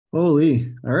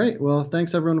Holy. All right. Well,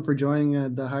 thanks everyone for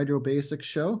joining the Hydro Basics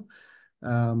show.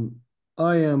 Um,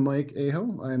 I am Mike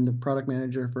Aho. I'm the product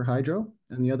manager for Hydro.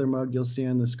 And the other mug you'll see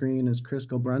on the screen is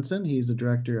Crisco Brunson. He's the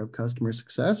director of customer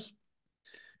success.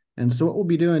 And so what we'll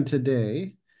be doing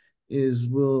today is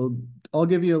I'll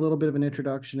give you a little bit of an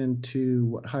introduction into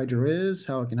what Hydro is,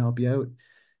 how it can help you out.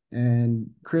 And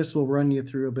Chris will run you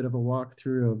through a bit of a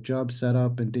walkthrough of job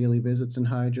setup and daily visits in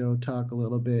Hydro, talk a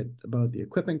little bit about the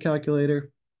equipment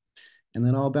calculator, and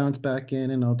then I'll bounce back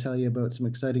in and I'll tell you about some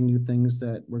exciting new things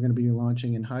that we're going to be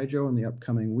launching in Hydro in the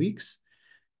upcoming weeks.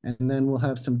 And then we'll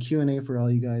have some Q&A for all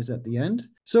you guys at the end.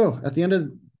 So at the end of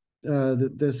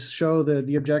this show,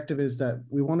 the objective is that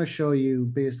we want to show you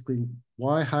basically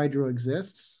why Hydro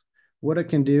exists, what it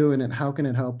can do, and how can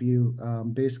it help you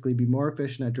basically be more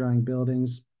efficient at drying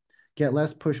buildings, get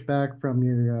less pushback from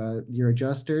your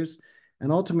adjusters,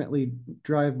 and ultimately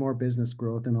drive more business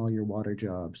growth in all your water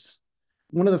jobs.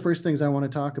 One of the first things I want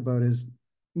to talk about is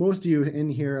most of you in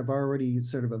here have already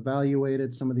sort of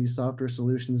evaluated some of these software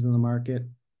solutions in the market,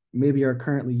 maybe are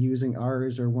currently using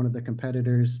ours or one of the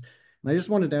competitors. And I just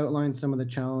wanted to outline some of the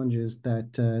challenges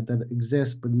that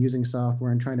exist when using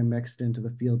software and trying to mix it into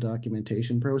the field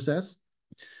documentation process.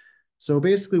 So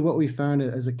basically what we found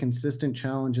as a consistent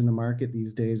challenge in the market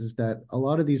these days is that a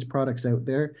lot of these products out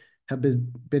there have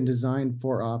been designed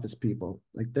for office people.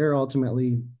 Like they're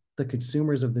ultimately the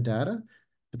consumers of the data,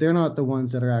 but they're not the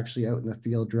ones that are actually out in the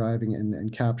field driving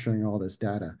and capturing all this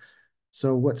data.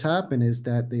 So what's happened is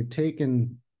that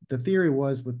the theory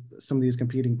was with some of these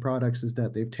competing products is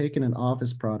that they've taken an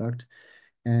office product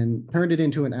and turned it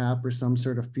into an app or some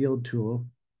sort of field tool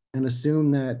and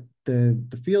assume that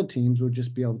the field teams would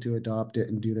just be able to adopt it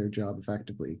and do their job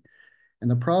effectively.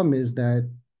 And the problem is that,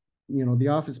 the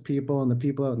office people and the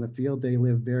people out in the field, they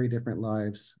live very different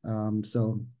lives.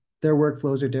 So their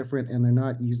workflows are different and they're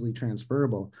not easily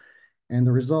transferable. And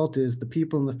the result is the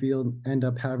people in the field end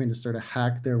up having to sort of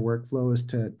hack their workflows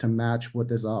to match what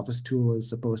this office tool is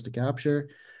supposed to capture.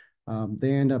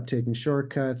 They end up taking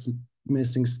shortcuts,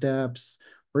 missing steps,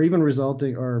 or even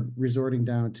resorting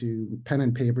down to pen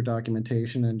and paper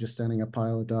documentation and just sending a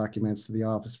pile of documents to the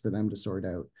office for them to sort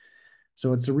out.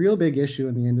 So it's a real big issue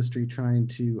in the industry trying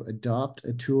to adopt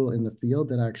a tool in the field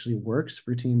that actually works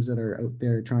for teams that are out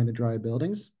there trying to dry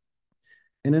buildings.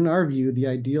 And in our view, the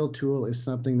ideal tool is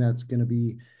something that's going to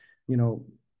be, you know,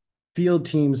 field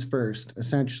teams first,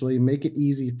 essentially make it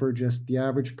easy for just the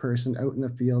average person out in the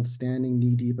field, standing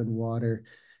knee deep in water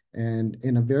and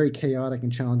in a very chaotic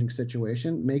and challenging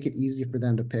situation, make it easy for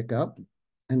them to pick up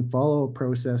and follow a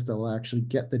process that will actually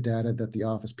get the data that the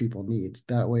office people need.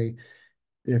 That way,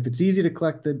 if it's easy to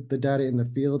collect the data in the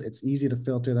field, it's easy to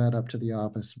filter that up to the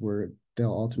office where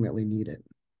they'll ultimately need it.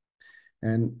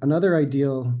 And another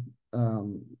ideal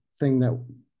thing that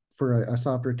for a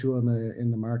software tool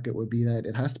in the market would be that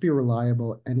it has to be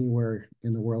reliable anywhere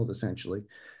in the world, essentially.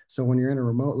 So when you're in a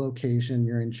remote location,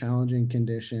 you're in challenging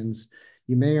conditions,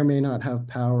 you may or may not have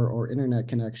power or internet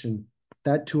connection.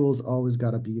 That tool's always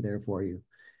got to be there for you.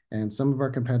 And some of our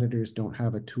competitors don't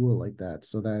have a tool like that.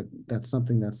 So that's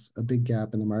something that's a big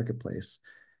gap in the marketplace.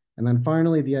 And then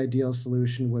finally, the ideal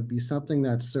solution would be something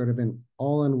that's sort of an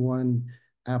all-in-one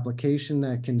application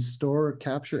that can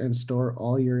capture and store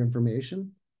all your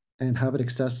information and have it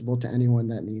accessible to anyone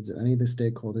that needs it, any of the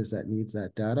stakeholders that needs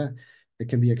that data. It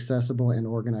can be accessible and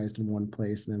organized in one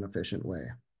place in an efficient way.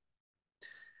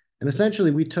 And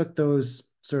essentially, we took those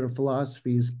sort of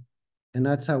philosophies, and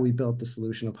that's how we built the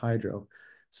solution of Hydro.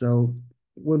 So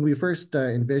when we first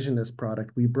envisioned this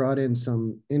product, we brought in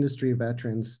some industry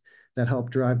veterans that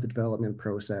helped drive the development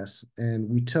process. And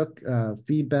we took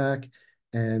feedback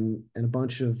and a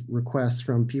bunch of requests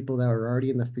from people that were already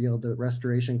in the field, the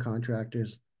restoration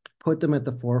contractors, put them at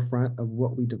the forefront of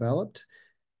what we developed.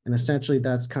 And essentially,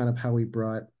 that's kind of how we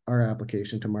brought our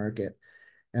application to market.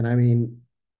 And I mean,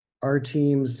 our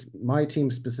teams, my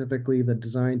team specifically, the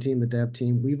design team, the dev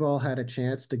team, we've all had a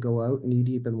chance to go out knee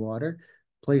deep in water,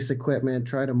 place equipment,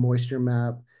 try to moisture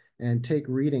map, and take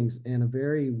readings in a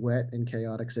very wet and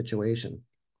chaotic situation.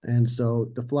 And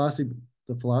so the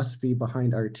philosophy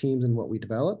behind our teams and what we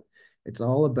develop, it's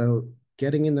all about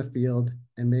getting in the field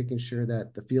and making sure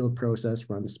that the field process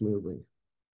runs smoothly.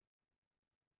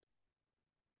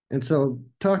 And so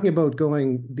talking about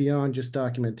going beyond just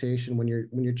documentation, when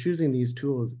you're choosing these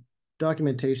tools,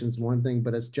 documentation is one thing,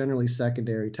 but it's generally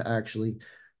secondary to actually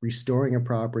restoring a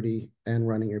property and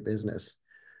running your business.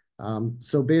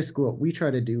 So basically what we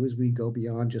try to do is we go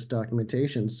beyond just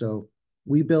documentation. So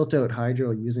we built out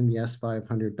Hydro using the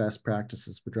S500 best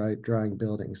practices for drying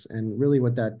buildings. And really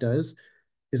what that does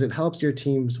is it helps your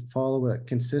teams follow a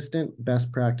consistent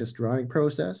best practice drawing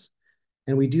process.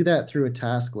 And we do that through a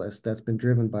task list that's been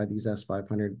driven by these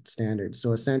S500 standards.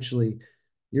 So essentially,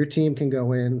 your team can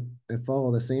go in and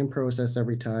follow the same process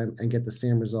every time and get the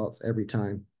same results every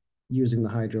time using the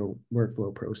Hydro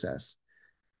workflow process.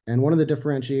 And one of the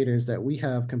differentiators that we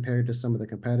have compared to some of the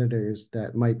competitors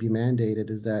that might be mandated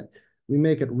is that we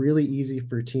make it really easy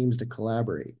for teams to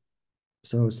collaborate.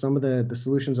 So some of the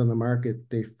solutions on the market,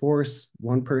 they force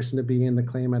one person to be in the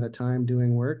claim at a time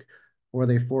doing work, or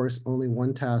they force only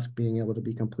one task being able to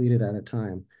be completed at a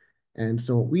time. And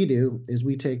so what we do is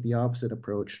we take the opposite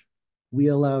approach. We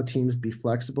allow teams to be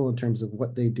flexible in terms of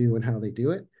what they do and how they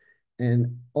do it.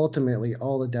 And ultimately,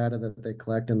 all the data that they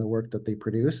collect and the work that they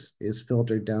produce is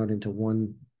filtered down into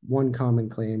one common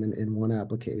claim in one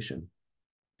application.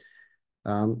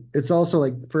 It's also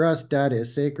like for us, data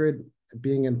is sacred.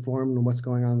 Being informed on what's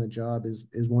going on in the job is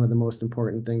one of the most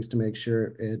important things to make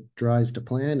sure it drives to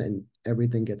plan and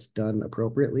everything gets done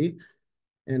appropriately.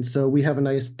 And so we have a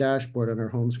nice dashboard on our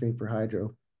home screen for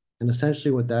Hydro. And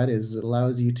essentially what that is, it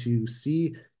allows you to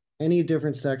see any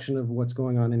different section of what's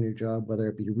going on in your job, whether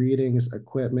it be readings,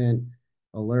 equipment,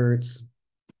 alerts,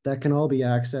 that can all be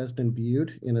accessed and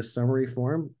viewed in a summary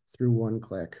form through one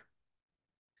click.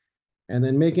 And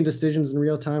then making decisions in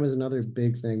real time is another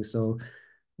big thing. So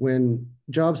when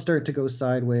jobs start to go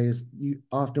sideways, you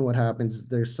often what happens is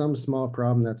there's some small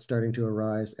problem that's starting to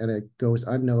arise and it goes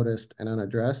unnoticed and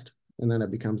unaddressed, and then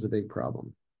it becomes a big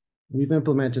problem. We've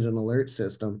implemented an alert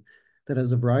system that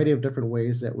has a variety of different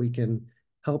ways that we can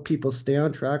help people stay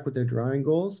on track with their drawing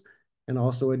goals and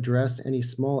also address any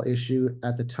small issue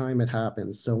at the time it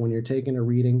happens. So when you're taking a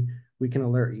reading, we can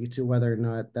alert you to whether or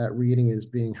not that reading is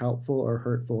being helpful or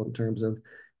hurtful in terms of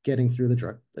getting through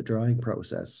the drawing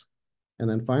process. And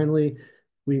then finally,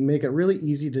 we make it really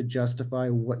easy to justify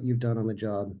what you've done on the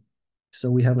job.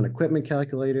 So we have an equipment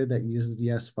calculator that uses the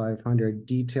S500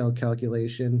 detailed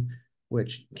calculation,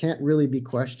 which can't really be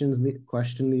questioned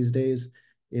these days.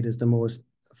 It is the most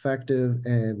effective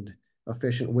and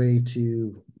efficient way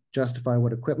to justify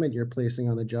what equipment you're placing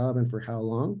on the job and for how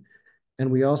long.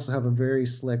 And we also have a very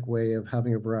slick way of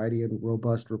having a variety of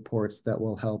robust reports that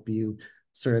will help you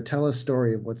sort of tell a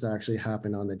story of what's actually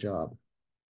happened on the job.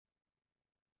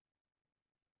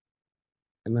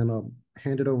 And then I'll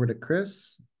hand it over to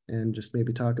Chris and just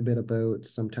maybe talk a bit about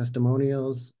some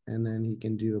testimonials, and then he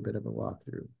can do a bit of a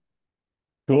walkthrough.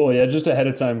 Cool. Yeah, just ahead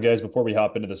of time, guys, before we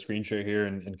hop into the screen share here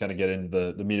and kind of get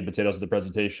into the meat and potatoes of the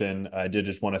presentation, I did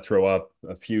just want to throw up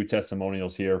a few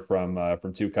testimonials here from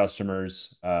two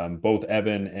customers. Both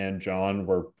Evan and John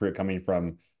were coming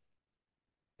from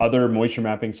other moisture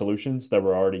mapping solutions that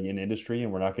were already in industry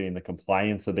and were not getting the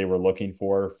compliance that they were looking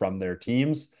for from their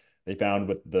teams. They found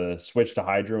with the switch to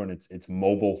Hydro and its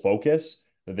mobile focus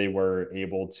that they were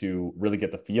able to really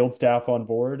get the field staff on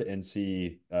board and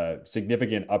see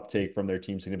significant uptake from their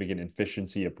team, significant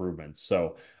efficiency improvements.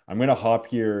 So I'm going to hop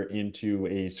here into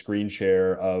a screen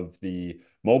share of the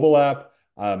mobile app.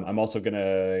 I'm also going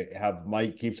to have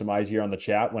Mike keep some eyes here on the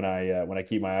chat when I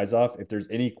keep my eyes off. If there's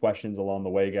any questions along the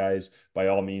way, guys, by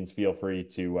all means, feel free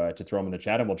to throw them in the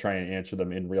chat, and we'll try and answer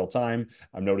them in real time.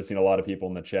 I'm noticing a lot of people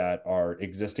in the chat are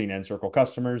existing Encircle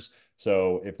customers,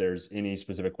 so if there's any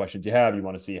specific questions you have, you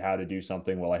want to see how to do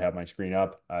something while I have my screen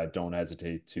up, don't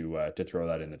hesitate to throw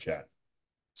that in the chat.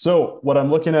 So what I'm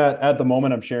looking at the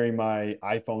moment, I'm sharing my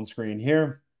iPhone screen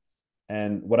here.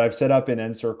 And what I've set up in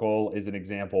Encircle is an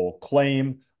example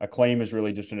claim. A claim is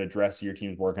really just an address your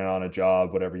team's working on, a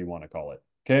job, whatever you want to call it.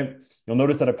 Okay. You'll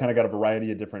notice that I've kind of got a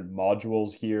variety of different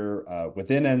modules here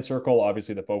within Encircle.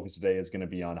 Obviously, the focus today is going to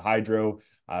be on Hydro,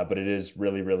 but it is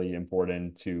really, really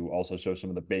important to also show some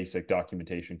of the basic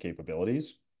documentation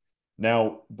capabilities.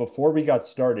 Now, before we got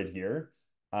started here,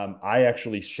 I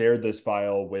actually shared this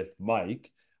file with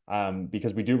Mike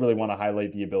because we do really want to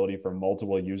highlight the ability for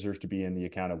multiple users to be in the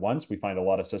account at once. We find a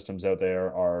lot of systems out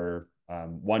there are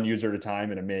one user at a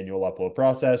time in a manual upload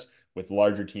process. With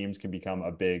larger teams can become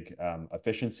a big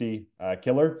efficiency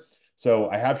killer. So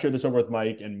I have shared this over with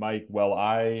Mike, and Mike, while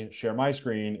I share my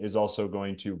screen, is also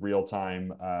going to real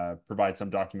time provide some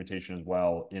documentation as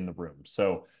well in the room.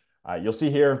 So you'll see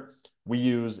here, we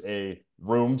use a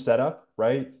room setup,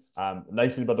 right?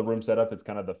 Nice thing about the room setup, it's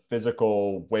kind of the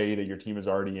physical way that your team is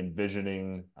already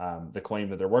envisioning the claim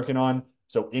that they're working on.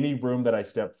 So any room that I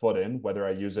step foot in, whether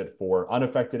I use it for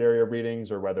unaffected area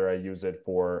readings or whether I use it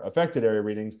for affected area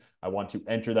readings, I want to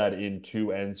enter that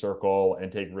into Encircle and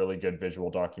take really good visual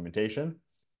documentation.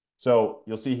 So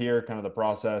you'll see here kind of the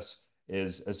process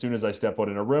is as soon as I step foot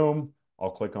in a room,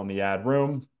 I'll click on the add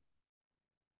room.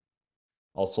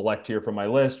 I'll select here from my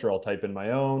list or I'll type in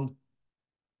my own.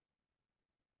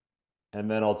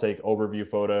 And then I'll take overview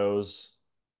photos.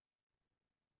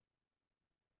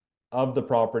 of the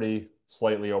property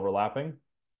slightly overlapping.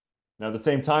 Now, at the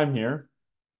same time here,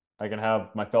 I can have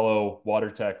my fellow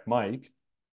water tech, Mike,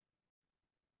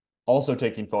 also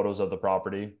taking photos of the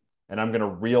property, and I'm going to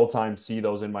real time see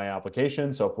those in my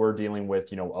application. So if we're dealing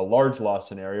with, a large loss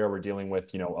scenario, we're dealing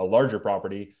with, a larger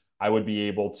property, I would be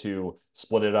able to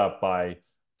split it up by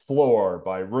floor,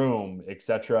 by room,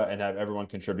 etc., and have everyone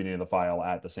contributing to the file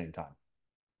at the same time.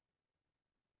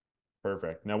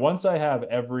 Perfect. Now, once I have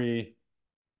every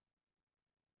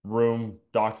room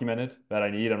documented that I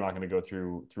need, I'm not going to go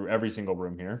through every single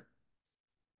room here.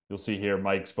 You'll see here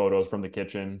Mike's photos from the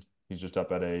kitchen. He's just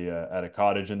up at a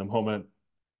cottage in the moment.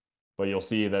 But you'll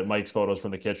see that Mike's photos from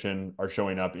the kitchen are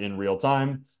showing up in real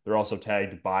time. They're also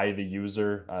tagged by the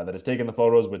user that has taken the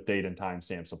photos with date and time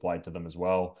stamps applied to them as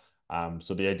well.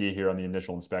 So the idea here on the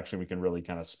initial inspection, we can really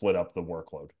kind of split up the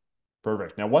workload.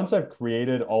 Perfect. Now, once I've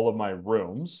created all of my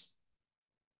rooms,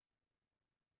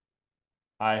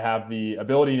 I have the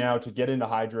ability now to get into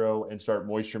Hydro and start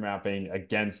moisture mapping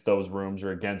against those rooms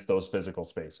or against those physical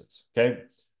spaces. Okay.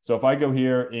 So if I go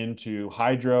here into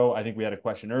Hydro, I think we had a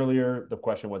question earlier. The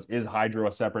question was, is Hydro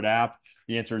a separate app?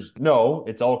 The answer is no,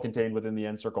 it's all contained within the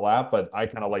Encircle app, but I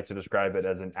kind of like to describe it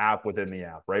as an app within the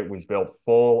app, right? We've built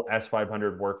full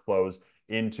S500 workflows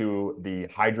into the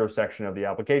Hydro section of the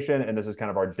application, and this is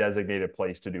kind of our designated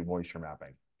place to do moisture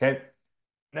mapping. Okay.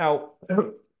 Now,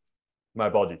 my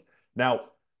apologies. Now,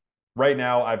 right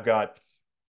now, I've got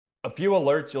a few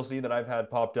alerts you'll see that I've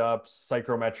had popped up,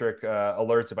 psychrometric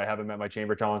alerts if I haven't met my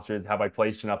chamber tolerances, have I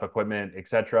placed enough equipment,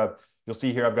 etc. You'll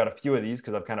see here I've got a few of these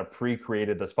because I've kind of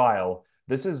pre-created this file.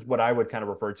 This is what I would kind of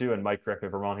refer to, and Mike, correct me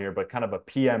if I'm wrong here, but kind of a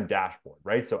PM dashboard,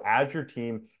 right? So as your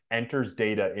team enters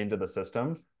data into the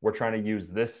system, we're trying to use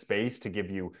this space to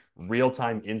give you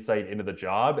real-time insight into the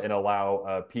job and allow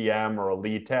a PM or a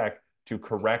lead tech to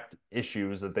correct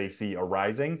issues that they see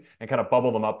arising and kind of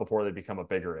bubble them up before they become a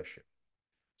bigger issue.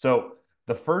 So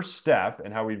the first step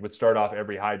and how we would start off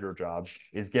every Hydro job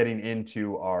is getting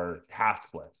into our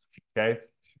task list. Okay.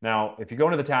 Now, if you go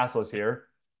into the task list here,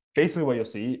 basically what you'll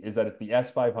see is that it's the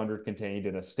S500 contained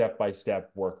in a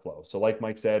step-by-step workflow. So like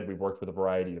Mike said, we've worked with a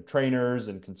variety of trainers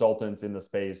and consultants in the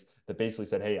space that basically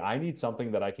said, hey, I need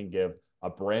something that I can give a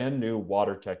brand new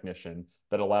water technician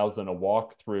that allows them to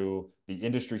walk through the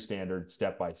industry standard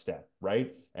step by step,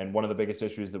 right? And one of the biggest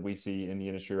issues that we see in the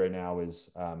industry right now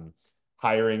is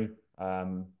hiring,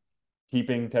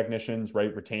 keeping technicians,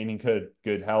 right? Retaining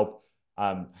good help,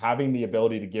 having the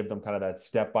ability to give them kind of that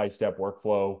step-by-step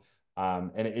workflow,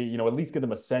 and at least give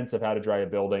them a sense of how to dry a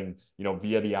building,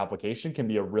 via the application can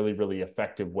be a really, really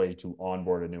effective way to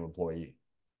onboard a new employee.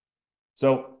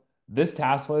 So this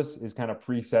task list is kind of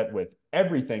preset with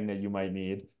everything that you might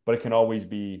need, but it can always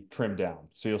be trimmed down.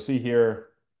 So you'll see here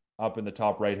up in the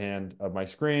top right hand of my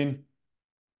screen,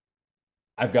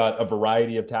 I've got a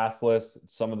variety of task lists.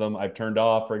 Some of them I've turned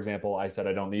off. For example, I said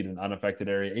I don't need an unaffected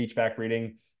area HVAC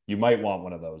reading. You might want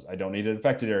one of those. I don't need an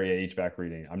affected area HVAC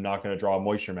reading. I'm not going to draw a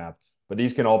moisture map, but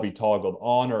these can all be toggled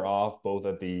on or off, both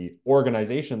at the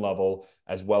organization level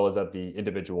as well as at the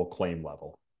individual claim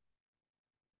level.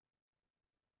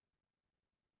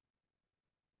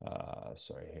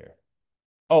 Sorry here.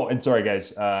 Oh, and sorry,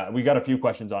 guys. We got a few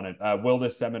questions on it. Will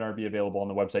this seminar be available on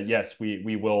the website? Yes,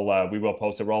 we will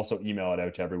post it. We'll also email it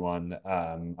out to everyone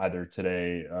either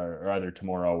today or either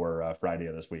tomorrow or Friday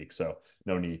of this week. So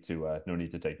no need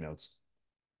to take notes.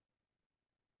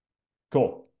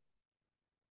 Cool.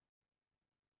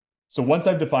 So once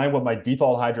I've defined what my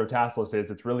default Hydro task list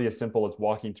is, it's really as simple as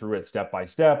walking through it step by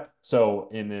step. So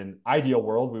in an ideal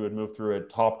world, we would move through it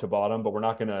top to bottom, but we're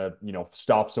not going to,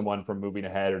 stop someone from moving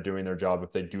ahead or doing their job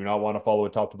if they do not want to follow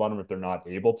it top to bottom, if they're not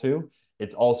able to.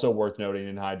 It's also worth noting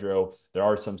in Hydro, there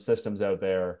are some systems out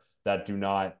there that do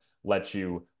not let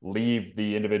you leave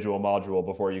the individual module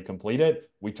before you complete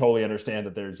it. We totally understand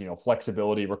that there's,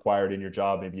 flexibility required in your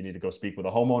job. Maybe you need to go speak with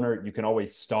a homeowner. You can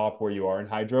always stop where you are in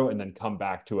Hydro and then come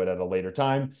back to it at a later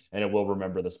time, and it will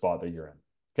remember the spot that you're in.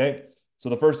 Okay. So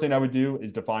the first thing I would do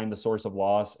is define the source of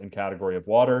loss and category of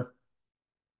water.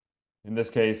 In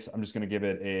this case, I'm just going to give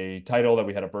it a title that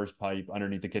we had a burst pipe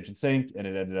underneath the kitchen sink, and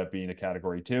it ended up being a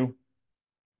category 2.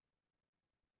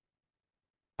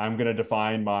 I'm going to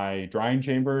define my drying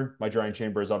chamber. My drying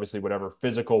chamber is obviously whatever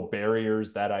physical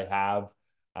barriers that I have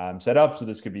set up. So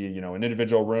this could be, an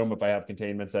individual room if I have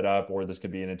containment set up, or this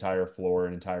could be an entire floor,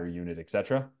 an entire unit,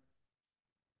 etc.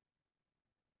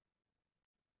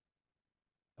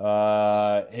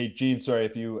 Hey, Gene, sorry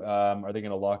if you are they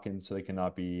going to lock in so they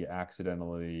cannot be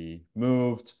accidentally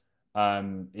moved?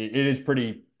 It is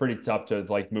pretty tough to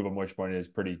like move a moisture point. It is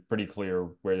pretty clear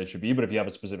where they should be. But if you have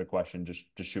a specific question, just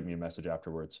shoot me a message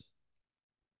afterwards.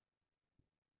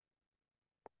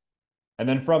 And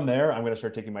then from there, I'm going to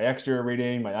start taking my exterior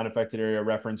reading, my unaffected area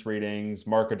reference readings,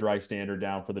 mark a dry standard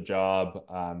down for the job,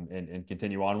 and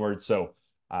continue onwards. So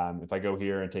if I go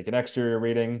here and take an exterior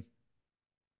reading,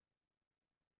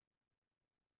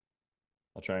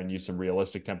 I'll try and use some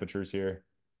realistic temperatures here.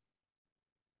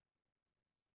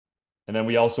 And then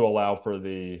we also allow for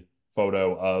the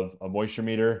photo of a moisture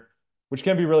meter, which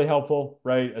can be really helpful,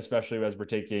 right? Especially as we're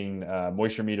taking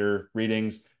moisture meter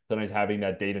readings. Sometimes having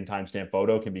that date and timestamp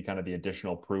photo can be kind of the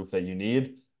additional proof that you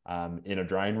need in a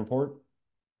drying report.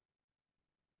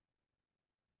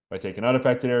 If I take an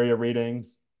unaffected area reading,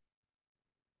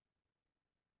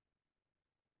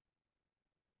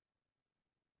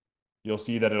 you'll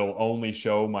see that it'll only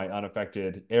show my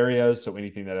unaffected areas. So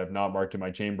anything that I've not marked in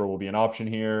my chamber will be an option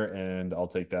here. And I'll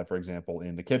take that, for example,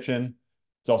 in the kitchen.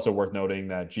 It's also worth noting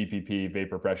that GPP,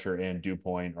 vapor pressure, and dew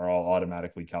point are all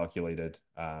automatically calculated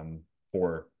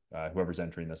for whoever's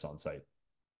entering this on site.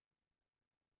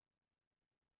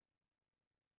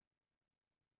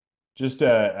 Just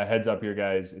a heads up here,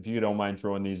 guys. If you don't mind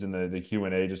throwing these in the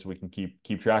Q&A, just so we can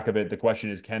keep track of it. The question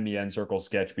is, can the Encircle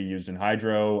sketch be used in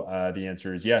Hydro? The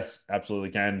answer is yes, absolutely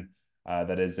can.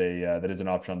 That is an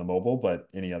option on the mobile. But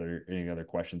any other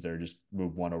questions there, just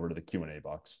move one over to the Q&A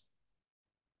box.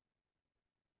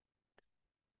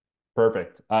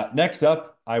 Perfect. Next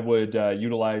up, I would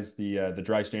utilize the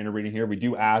dry standard reading here. We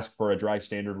do ask for a dry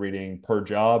standard reading per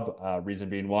job. Reason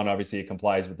being, one, obviously it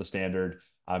complies with the standard.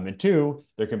 And two,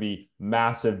 there can be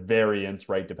massive variance,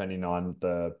 right, depending on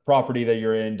the property that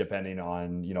you're in, depending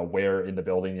on where in the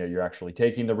building that you're actually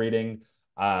taking the reading.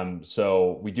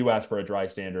 So we do ask for a dry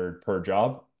standard per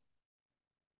job.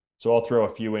 So I'll throw a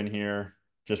few in here,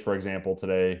 just for example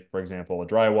today. For example, a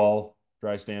drywall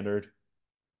dry standard.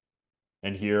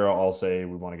 And here I'll say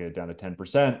we want to get it down to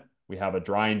 10%. We have a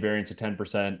drying variance of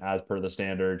 10% as per the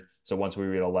standard. So once we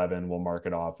read 11, we'll mark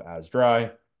it off as dry.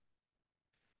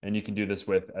 And you can do this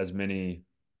with as many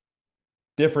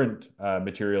different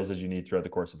materials as you need throughout the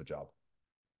course of a job.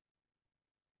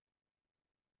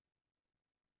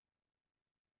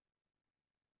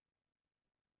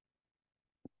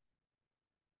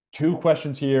 Two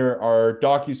questions here. Are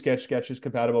DocuSketch sketches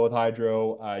compatible with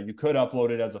Hydro? You could upload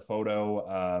it as a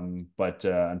photo, but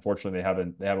unfortunately they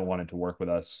haven't wanted to work with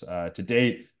us to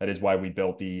date. That is why we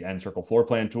built the Encircle floor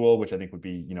plan tool, which I think would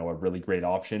be a really great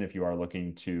option if you are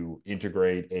looking to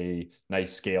integrate a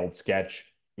nice scaled sketch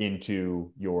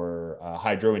into your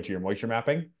Hydro, into your moisture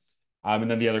mapping. And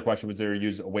then the other question was, there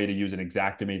a way to use an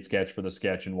Xactimate sketch for the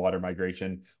sketch and water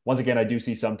migration? Once again, I do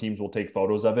see some teams will take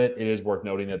photos of it. It is worth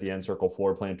noting that the Encircle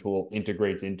floor plan tool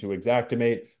integrates into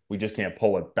Xactimate. We just can't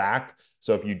pull it back.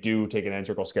 So if you do take an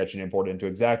Encircle sketch and import it into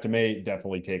Xactimate,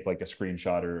 definitely take like a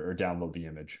screenshot or download the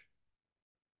image.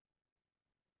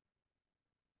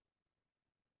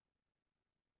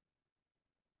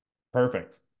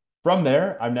 Perfect. From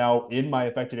there, I'm now in my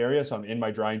affected area. So I'm in my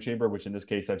drying chamber, which in this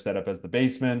case I've set up as the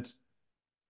basement.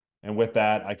 And with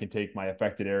that, I can take my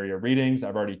affected area readings.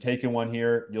 I've already taken one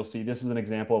here. You'll see this is an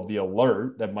example of the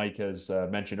alert that Mike has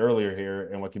mentioned earlier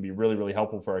here, and what can be really, really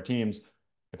helpful for our teams.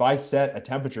 If I set a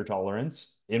temperature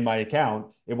tolerance in my account,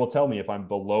 it will tell me if I'm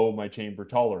below my chamber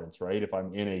tolerance, right? If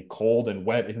I'm in a cold and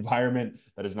wet environment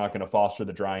that is not going to foster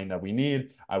the drying that we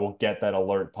need, I will get that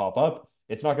alert pop up.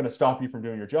 It's not going to stop you from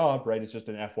doing your job, right? It's just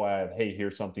an FYI of, hey,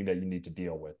 here's something that you need to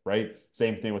deal with, right?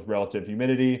 Same thing with relative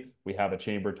humidity. We have a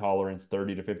chamber tolerance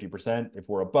 30 to 50%. If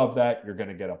we're above that, you're going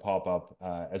to get a pop-up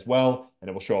as well, and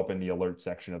it will show up in the alert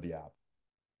section of the app.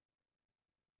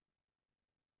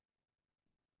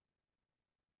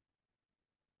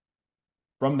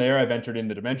 From there, I've entered in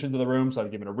the dimensions of the room. So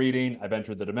I've given a reading. I've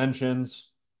entered the dimensions.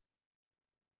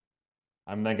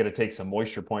 I'm then going to take some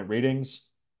moisture point readings.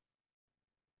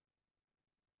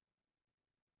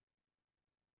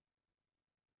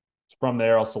 From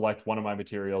there, I'll select one of my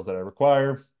materials that I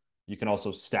require. You can also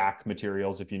stack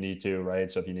materials if you need to,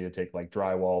 right? So if you need to take like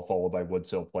drywall followed by wood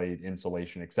sill plate,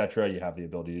 insulation, etc., you have the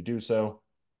ability to do so.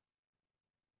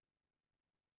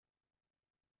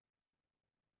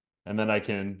 And then I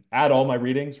can add all my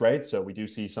readings, right? So we do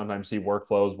sometimes see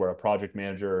workflows where a project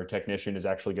manager or technician is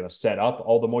actually going to set up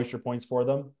all the moisture points for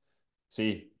them.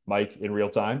 See, Mike in real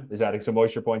time is adding some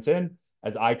moisture points in.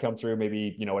 As I come through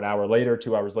maybe, an hour later,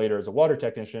 2 hours later as a water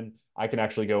technician, I can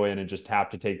actually go in and just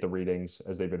tap to take the readings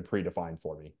as they've been predefined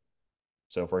for me.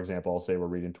 So for example, I'll say we're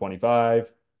reading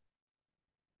 25,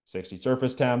 60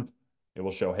 surface temp. It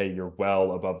will show, hey, you're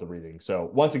well above the reading. So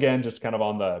once again, just kind of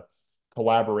on the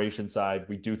collaboration side,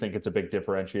 we do think it's a big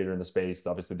differentiator in the space.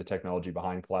 Obviously, the technology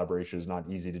behind collaboration is not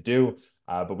easy to do,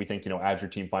 but we think, as your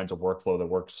team finds a workflow that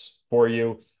works for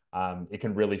you, it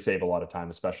can really save a lot of time,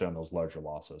 especially on those larger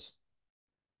losses.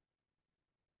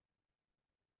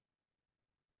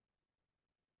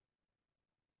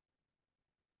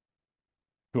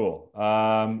 Cool.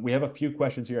 We have a few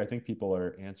questions here. I think people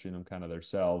are answering them kind of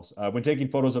themselves. When taking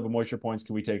photos of a moisture points,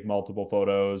 can we take multiple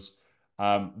photos?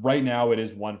 Right now, it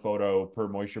is one photo per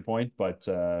moisture point, but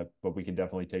we can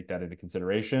definitely take that into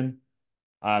consideration.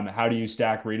 How do you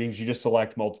stack readings? You just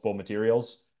select multiple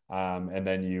materials, and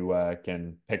then you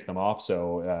can pick them off.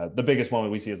 So the biggest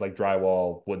one we see is like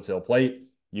drywall, wood sill plate.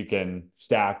 You can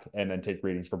stack and then take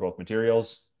readings for both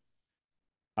materials.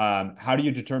 How do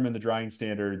you determine the drying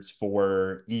standards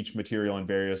for each material in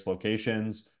various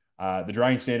locations? The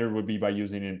drying standard would be by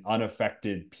using an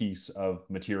unaffected piece of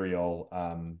material,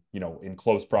 in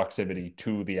close proximity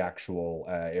to the actual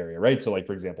area, right? So, like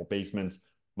for example, basements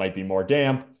might be more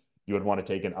damp. You would want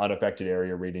to take an unaffected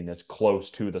area reading as close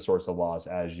to the source of loss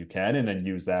as you can, and then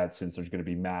use that since there's going to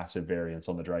be massive variance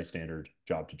on the dry standard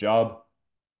job to job.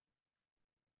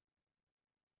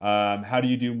 How do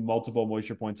you do multiple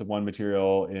moisture points of one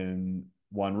material in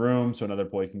one room so another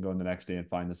employee can go in the next day and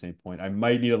find the same point? I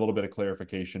might need a little bit of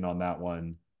clarification on that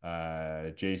one,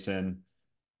 Jason.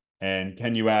 And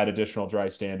can you add additional dry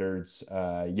standards?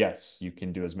 Yes, you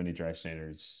can do as many dry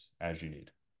standards as you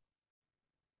need.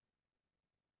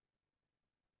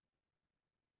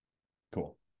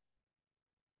 Cool.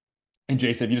 And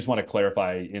Jason, if you just want to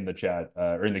clarify in the chat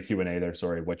or in the Q&A there,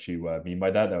 sorry, what you mean by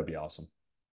that, that would be awesome.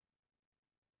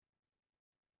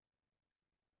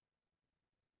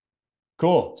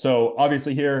 Cool. So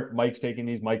obviously here, Mike's taking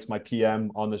these. Mike's my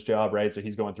PM on this job, right? So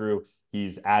he's going through,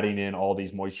 he's adding in all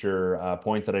these moisture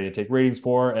points that I need to take readings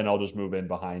for, and I'll just move in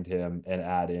behind him and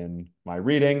add in my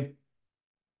reading,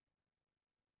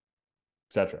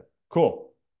 etc. Cool.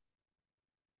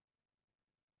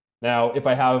 Now, if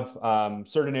I have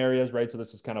certain areas, right? So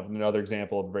this is kind of another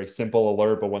example of a very simple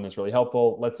alert, but one that's really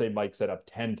helpful. Let's say Mike set up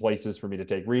 10 places for me to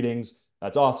take readings.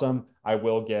 That's awesome. I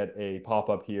will get a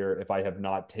pop-up here if I have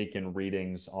not taken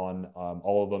readings on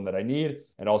all of them that I need.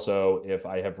 And also if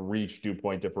I have reached dew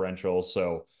point differentials.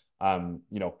 So, kind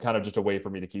of just a way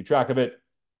for me to keep track of it,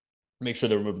 make sure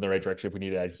that we're moving in the right direction. If we need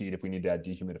to add heat, if we need to add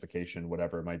dehumidification,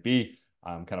 whatever it might be,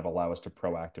 kind of allow us to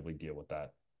proactively deal with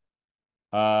that.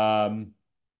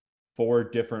 Four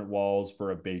different walls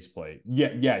for a base plate.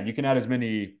 Yeah, you can add as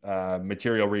many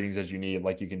material readings as you need,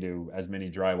 like you can do as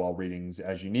many drywall readings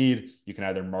as you need. You can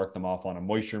either mark them off on a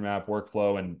moisture map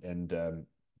workflow, and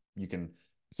you can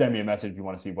send me a message if you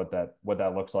want to see what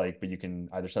that looks like. But you can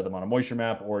either set them on a moisture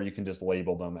map, or you can just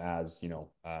label them as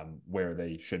where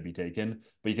they should be taken.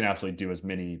 But you can absolutely do as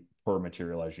many per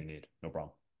material as you need, no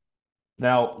problem.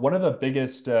 Now, one of the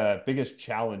biggest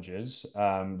challenges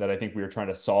that I think we were trying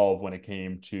to solve when it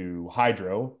came to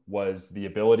hydro was the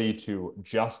ability to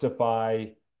justify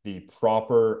the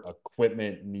proper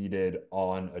equipment needed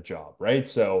on a job, right?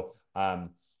 So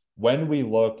when we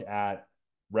look at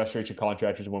restoration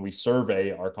contractors, when we survey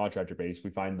our contractor base,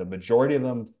 we find the majority of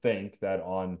them think that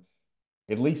on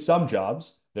at least some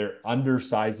jobs, they're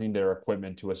undersizing their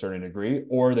equipment to a certain degree,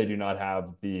 or they do not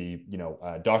have the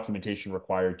documentation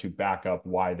required to back up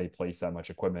why they place that much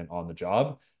equipment on the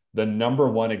job. The number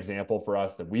one example for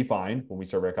us that we find when we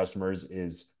survey our customers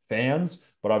is fans,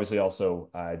 but obviously also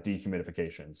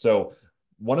dehumidification. So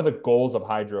one of the goals of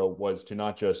Hydro was to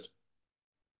not just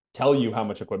tell you how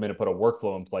much equipment and put a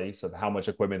workflow in place of how much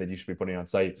equipment that you should be putting on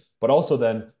site, but also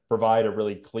then provide a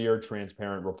really clear,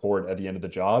 transparent report at the end of the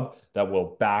job that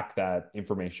will back that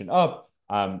information up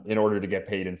in order to get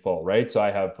paid in full, right? So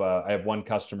I have one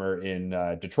customer in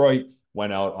Detroit,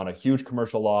 went out on a huge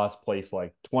commercial loss, placed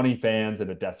like 20 fans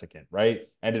and a desiccant, right?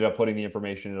 Ended up putting the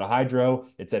information in a hydro.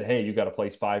 It said, hey, you got to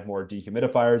place 5 more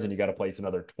dehumidifiers and you got to place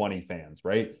another 20 fans,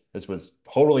 right? This was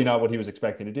totally not what he was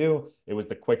expecting to do. It was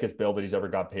the quickest bill that he's ever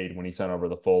got paid when he sent over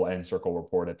the full Encircle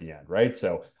report at the end, right?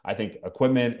 So I think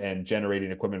equipment and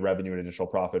generating equipment revenue and additional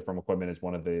profit from equipment is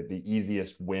one of the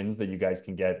easiest wins that you guys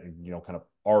can get, kind of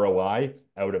ROI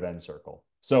out of Encircle.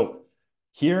 So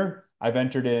here I've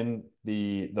entered in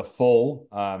the full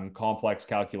complex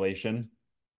calculation,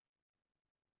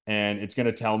 and it's going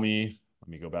to tell me, let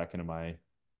me go back into my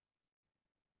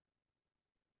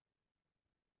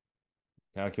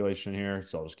calculation here.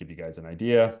 So I'll just give you guys an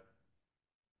idea.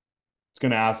 It's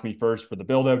going to ask me first for the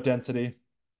build out density,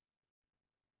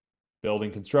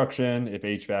 building construction, if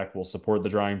HVAC will support the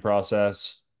drying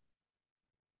process.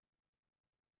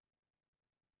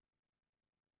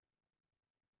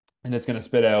 And it's going to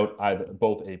spit out either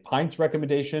both a pints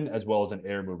recommendation as well as an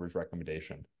air movers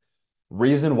recommendation.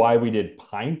 Reason why we did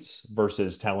pints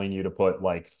versus telling you to put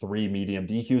like 3 medium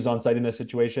DQs on site in this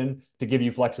situation, to give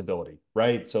you flexibility,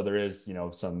 right? So there is,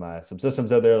 some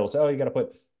systems out there that'll say, oh, you got to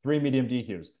put 3 medium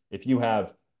DQs. If you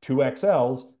have 2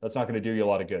 XLs, that's not going to do you a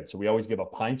lot of good. So we always give a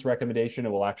pints recommendation. It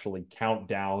will actually count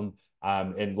down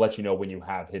and let you know when you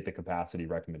have hit the capacity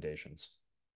recommendations.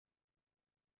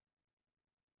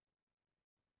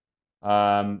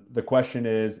 The question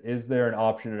is there an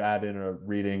option to add in a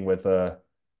reading with a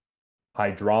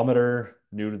hydrometer?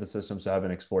 New to the system, so I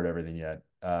haven't explored everything yet.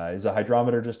 Is a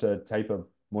hydrometer just a type of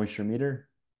moisture meter?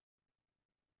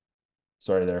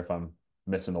 Sorry there if I'm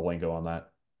missing the lingo on that.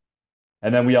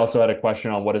 And then we also had a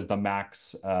question on what is the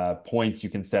max points you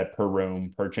can set per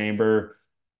room, per chamber.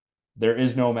 There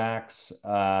is no max.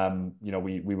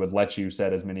 We would let you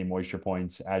set as many moisture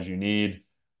points as you need.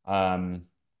 I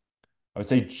would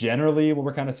say generally what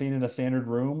we're kind of seeing in a standard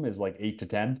room is like 8 to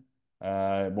 10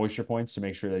 moisture points to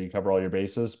make sure that you cover all your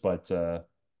bases. But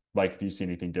Mike, if you see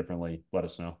anything differently, let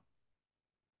us know.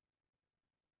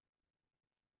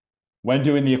 When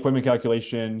doing the equipment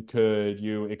calculation, could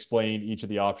you explain each of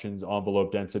the options,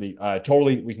 envelope density?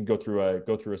 Totally, we can go through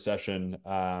a session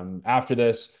after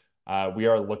this. We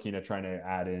are looking at trying to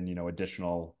add in,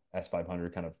 additional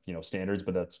S500 kind of, standards,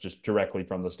 but that's just directly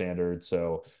from the standard.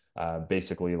 So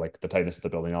basically, like the tightness of the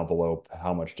building envelope,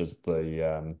 how much does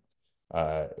the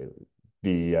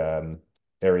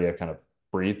area kind of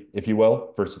breathe, if you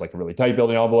will, versus like a really tight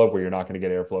building envelope where you're not going to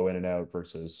get airflow in and out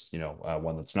versus,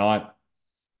 one that's not.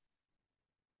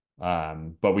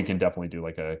 But we can definitely do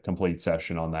like a complete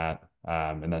session on that.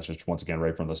 And that's just once again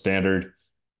right from the standard.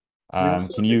 We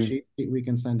also Can have a you cheat sheet we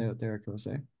can send out there,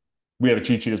 Kose. we have a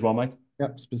cheat sheet as well, Mike?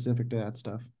 Yep, specific to that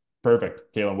stuff.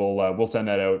 Perfect. Caitlin, we'll send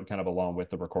that out kind of along with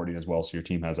the recording as well, so your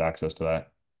team has access to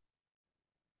that.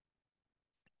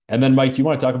 And then Mike, you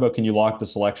want to talk about, can you lock the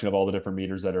selection of all the different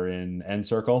meters that are in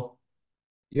Encircle?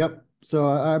 Yep. So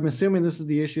I'm assuming this is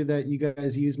the issue that you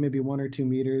guys use maybe 1 or 2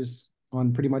 meters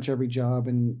on pretty much every job,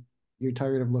 and you're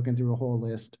tired of looking through a whole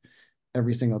list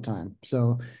every single time.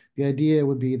 So the idea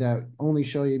would be that only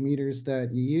show you meters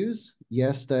that you use.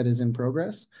 Yes, that is in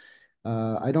progress.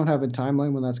 I don't have a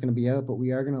timeline when that's going to be out, but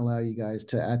we are going to allow you guys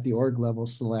to, at the org level,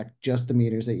 select just the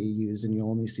meters that you use, and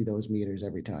you'll only see those meters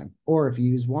every time. Or if you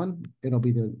use one, it'll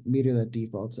be the meter that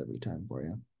defaults every time for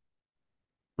you.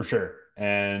 For sure.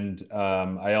 And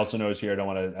I also noticed here, I don't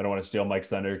want to steal Mike's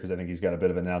thunder because I think he's got a bit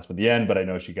of an announcement at the end, but I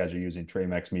know you guys are using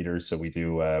Tramex meters. So we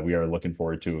are looking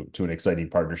forward to an exciting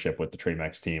partnership with the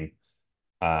Tramex team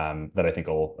that I think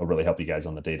will really help you guys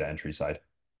on the data entry side.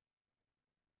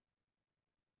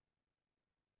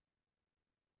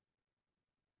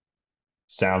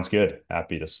 Sounds good.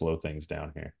 Happy to slow things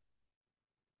down here.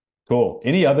 Cool.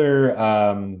 Any other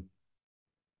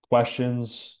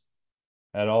questions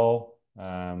at all?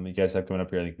 You guys have coming up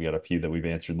here. I think we got a few that we've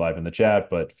answered live in the chat,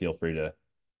 but feel free to.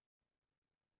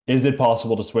 Is it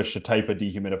possible to switch to type of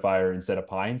dehumidifier instead of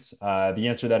pints? The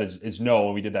answer to that is no,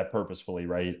 and we did that purposefully,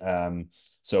 right?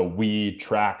 So we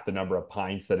track the number of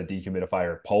pints that a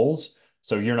dehumidifier pulls.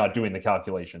 So you're not doing the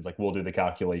calculations. Like we'll do the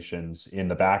calculations in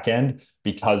the back end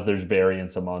because there's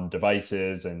variance among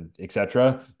devices and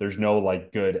etc. There's no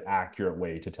like good accurate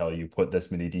way to tell you put this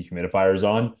many dehumidifiers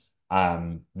on.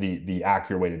 The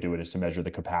accurate way to do it is to measure the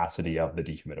capacity of the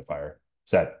dehumidifier.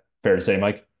 Is that fair to say,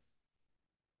 Mike?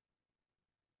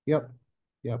 Yep.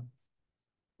 Yep.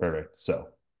 Perfect. So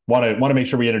want to make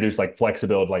sure we introduce like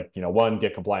flexibility, like one,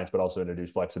 get compliance, but also introduce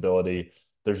flexibility.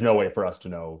 There's no way for us to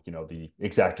know, the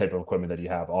exact type of equipment that you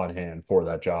have on hand for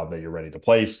that job that you're ready to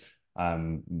place.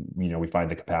 We find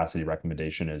the capacity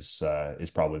recommendation is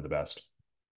probably the best.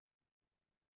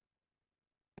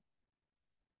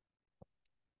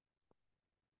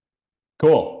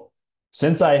 Cool.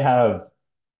 Since I have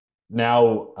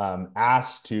now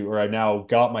asked to, or I've now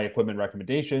got my equipment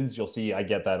recommendations, you'll see I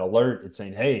get that alert. It's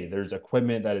saying, hey, there's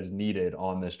equipment that is needed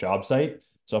on this job site.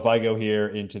 So if I go here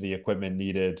into the equipment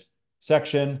needed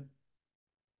section,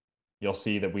 you'll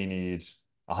see that we need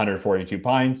 142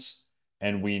 pints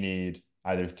and we need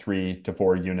either 3 to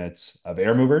 4 units of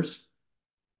air movers.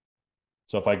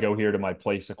 So if I go here to my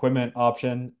place equipment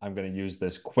option, I'm going to use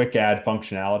this quick add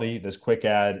functionality. This quick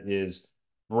add is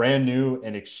brand new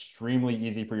and extremely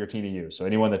easy for your team to use. So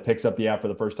anyone that picks up the app for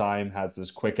the first time has this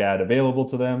quick add available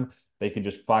to them. They can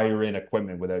just fire in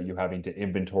equipment without you having to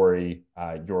inventory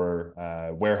your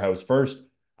warehouse first.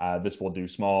 This will do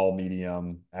small,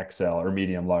 medium, XL, or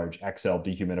medium, large XL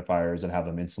dehumidifiers and have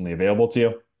them instantly available to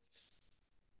you.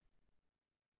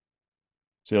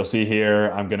 So you'll see here,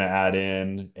 I'm going to add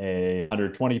in a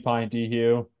 120 pint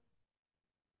dehu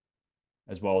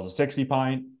as well as a 60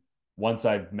 pint. Once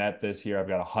I've met this here, I've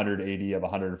got 180 of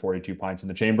 142 pints in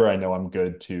the chamber. I know I'm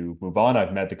good to move on.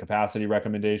 I've met the capacity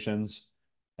recommendations.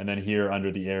 And then here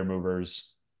under the air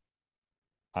movers,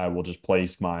 I will just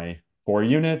place my 4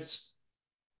 units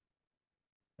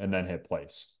and then hit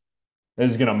place.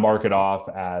 This is going to mark it off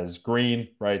as green,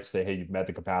 right? Say, hey, you've met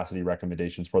the capacity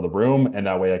recommendations for the room. And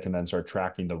that way I can then start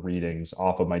tracking the readings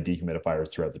off of my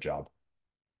dehumidifiers throughout the job.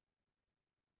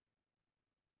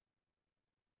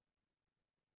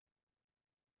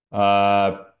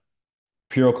 Uh,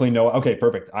 Pure clean, no. Okay,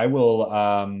 perfect. I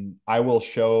will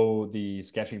show the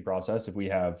sketching process if we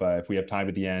have time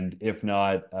at the end. If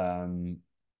not,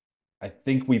 I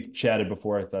think we've chatted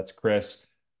before. If that's Chris,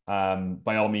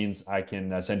 by all means, I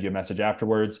can send you a message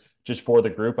afterwards. Just for the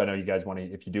group, I know you guys want to.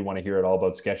 If you do want to hear it all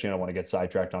about sketching, I don't want to get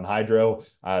sidetracked on Hydro.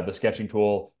 The sketching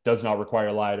tool does not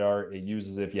require lidar. It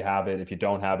uses if you have it. If you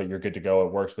don't have it, you're good to go.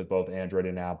 It works with both Android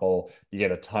and Apple. You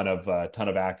get a ton of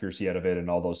accuracy out of it, and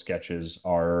all those sketches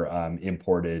are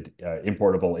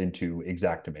importable into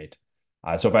Xactimate.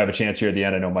 So if I have a chance here at the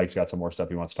end, I know Mike's got some more stuff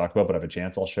he wants to talk about, but I have a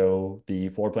chance, I'll show the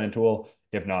floor plan tool.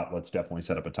 If not, let's definitely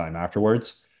set up a time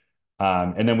afterwards.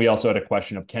 And then we also had a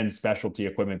question of can specialty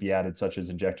equipment be added, such as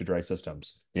injected dry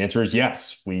systems? The answer is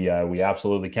yes. We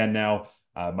absolutely can now.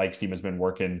 Mike's team has been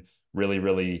working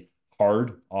really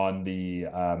hard on the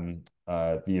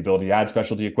ability to add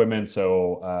specialty equipment.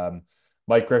 So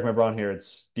Mike, correct me if I'm wrong here.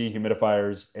 It's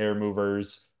dehumidifiers, air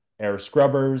movers, air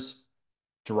scrubbers,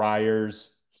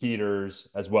 dryers, heaters,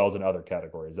 as well as in other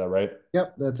categories. Is that right?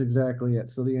 Yep, that's exactly it.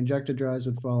 So the injected dries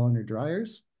would fall under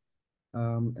dryers.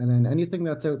 And then anything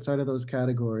that's outside of those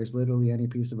categories, literally any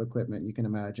piece of equipment you can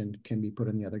imagine, can be put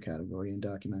in the other category and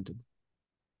documented.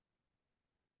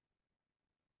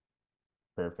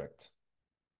 Perfect.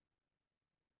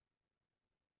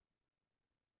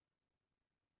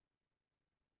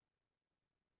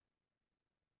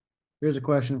 Here's a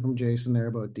question from Jason there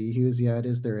about dehues. Yeah, it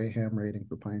is their AHAM rating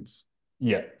for pints.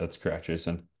 Yeah, that's correct,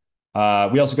 Jason.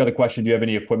 We also got a question. Do you have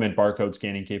any equipment barcode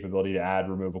scanning capability to add,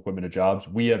 remove equipment to jobs?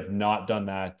 We have not done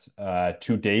that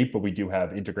to date, but we do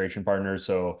have integration partners.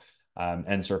 So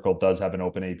Encircle does have an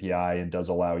open API and does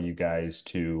allow you guys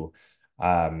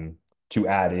um, to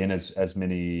add in as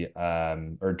many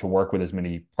or to work with as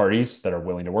many parties that are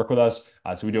willing to work with us.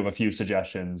 So we do have a few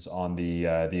suggestions on the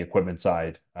equipment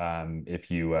side if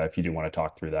you do want to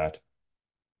talk through that.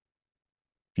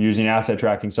 If you're using asset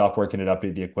tracking software, can it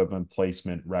update the equipment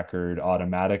placement record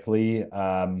automatically?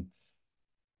 I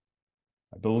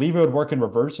believe it would work in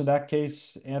reverse in that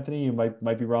case, Anthony. You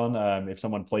might be wrong. If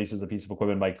someone places a piece of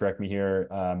equipment, Mike, correct me here.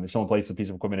 If someone places a piece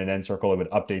of equipment in Encircle, it would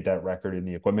update that record in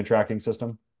the equipment tracking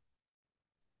system.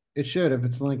 It should if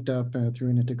it's linked up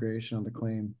through an integration on the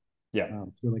claim, Yeah,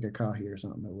 through like a Kahi or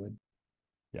something. It would.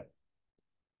 yeah,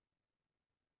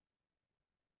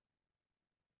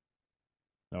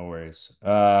 no worries.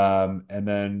 And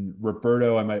then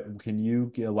Roberto, can you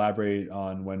elaborate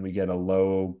on when we get a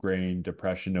low grain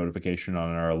depression notification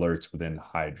on our alerts within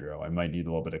Hydro? I might need a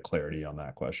little bit of clarity on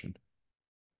that question.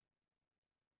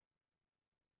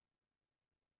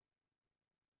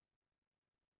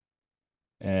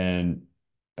 And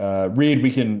Reed,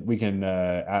 we can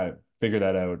figure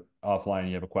that out offline.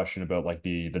 You have a question about like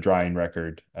the drying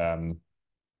record.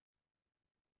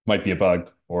 Might be a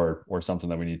bug or something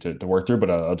that we need to work through, but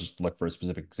I'll just look for a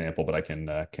specific example, but I can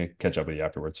catch up with you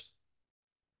afterwards.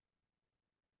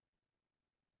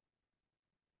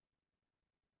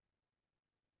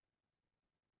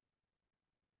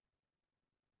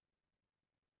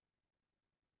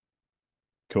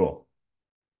 Cool.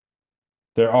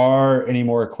 There are any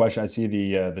more questions? I see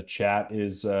the chat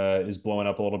is blowing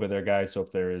up a little bit there, guys. So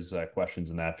if there is questions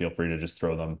in that, feel free to just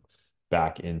throw them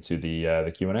back into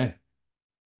the Q&A.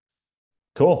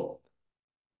 Cool.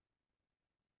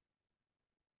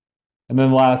 And then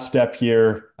the last step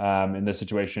here in this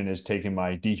situation is taking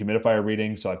my dehumidifier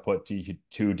reading. So I put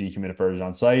two dehumidifiers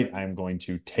on site. I'm going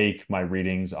to take my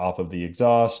readings off of the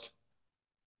exhaust,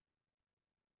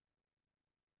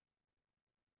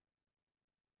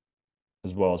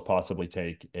 as well as possibly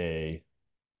take a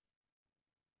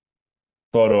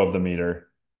photo of the meter.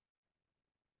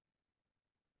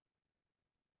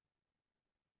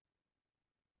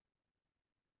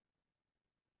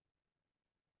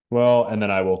 Well, and then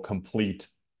I will complete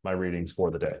my readings for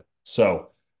the day.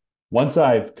 So once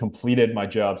I've completed my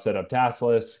job setup task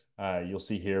list, you'll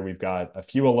see here we've got a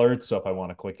few alerts. So if I want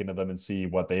to click into them and see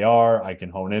what they are, I can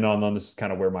hone in on them. This is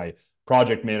kind of where my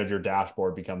project manager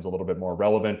dashboard becomes a little bit more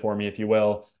relevant for me, if you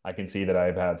will. I can see that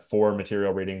I've had 4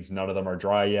 material readings. None of them are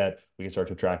dry yet. We can start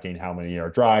to tracking how many are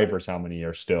dry versus how many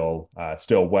are still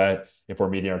wet. If we're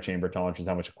meeting our chamber tolerances,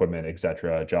 how much equipment,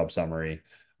 etc. Job summary.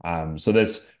 So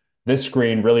this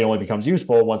screen really only becomes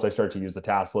useful once I start to use the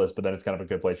task list, but then it's kind of a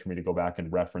good place for me to go back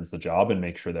and reference the job and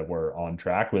make sure that we're on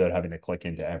track without having to click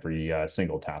into every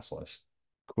single task list.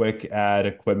 Quick add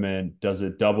equipment. Does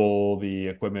it double the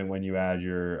equipment when you add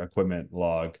your equipment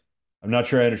log? I'm not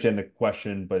sure I understand the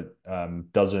question, but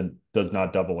does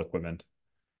not double equipment.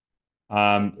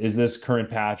 Is this current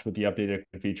patch with the updated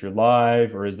feature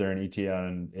live, or is there an ETA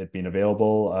on it being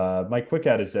available? My quick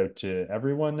add is out to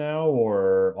everyone now,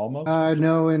 or almost?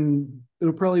 No, and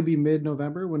it'll probably be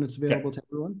mid-November when it's Okay, available to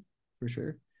everyone, for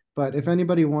sure. But if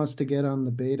anybody wants to get on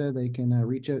the beta, they can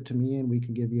reach out to me and we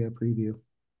can give you a preview.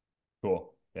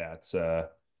 cool. Yeah, it's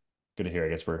good to hear. I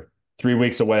guess we're 3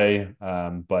 weeks away.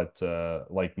 But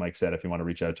like Mike said, if you want to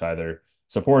reach out to either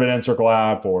support at Encircle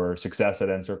app or success at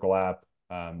Encircle app,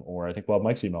 or I think we'll have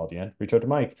Mike's email at the end. Reach out to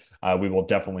Mike. We will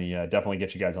definitely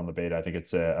get you guys on the beta. I think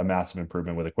it's a massive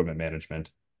improvement with equipment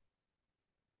management.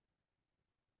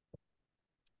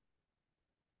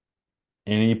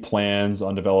 Any plans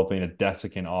on developing a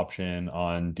desiccant option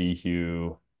on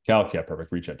DHU Calc? Yeah,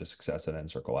 perfect. Reach out to success at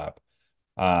Encircle app.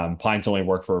 Pines only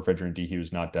work for refrigerant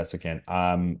dehues, not desiccant.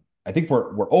 I think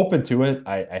we're open to it.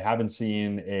 I haven't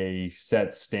seen a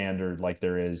set standard like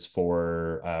there is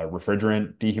for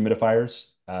refrigerant dehumidifiers.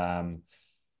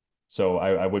 So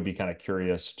I would be kind of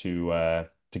curious to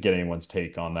get anyone's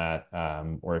take on that,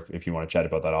 or if you want to chat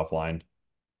about that offline.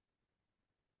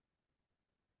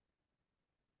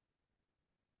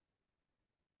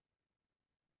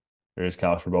 There is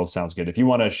Calish for both. Sounds good. If you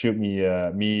want to shoot me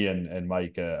and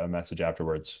Mike a message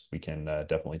afterwards, we can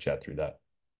definitely chat through that.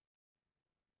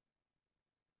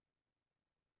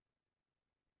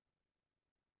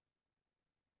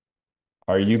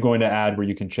 Are you going to add where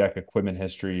you can check equipment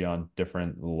history on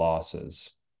different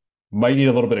losses? Might need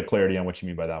a little bit of clarity on what you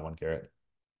mean by that one, Garrett.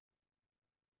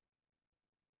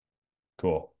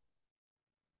 Cool.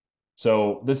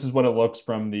 So this is what it looks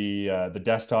from the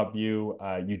desktop view.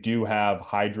 You do have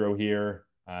Hydro here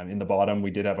in the bottom.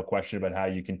 We did have a question about how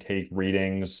you can take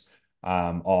readings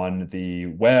on the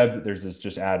web. There's this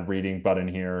just add reading button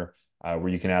here where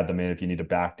you can add them in if you need to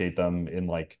backdate them in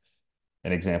like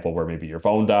an example where maybe your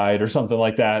phone died or something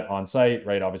like that on site,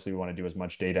 right? Obviously, we want to do as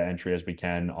much data entry as we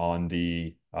can on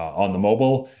the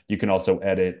mobile. You can also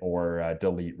edit or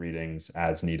delete readings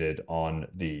as needed on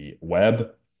the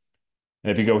web. And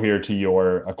if you go here to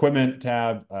your equipment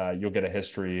tab, you'll get a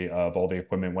history of all the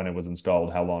equipment, when it was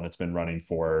installed, how long it's been running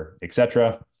for,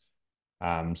 etc.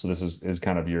 So this is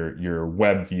kind of your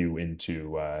web view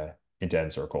into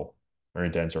Encircle or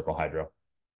into Encircle Hydro.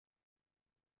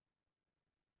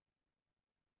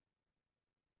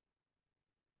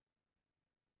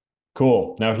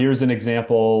 Cool. Now here's an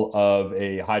example of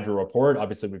a Hydro report.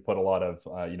 Obviously, we put a lot of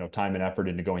time and effort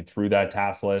into going through that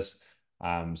task list.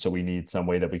 So we need some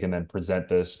way that we can then present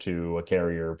this to a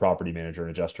carrier, property manager, an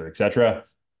adjuster, etc.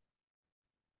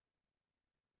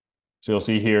 So you'll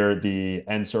see here the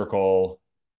Encircle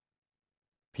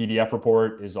PDF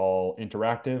report is all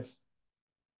interactive.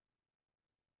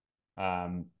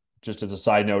 Um, just as a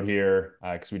side note here,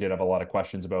 because we did have a lot of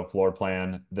questions about floor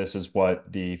plan, this is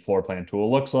what the floor plan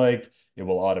tool looks like. It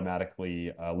will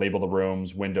automatically label the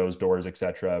rooms, windows, doors,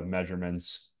 etc.,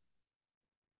 measurements.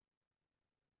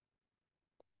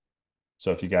 So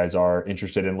if you guys are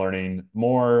interested in learning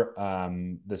more,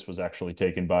 this was actually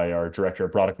taken by our director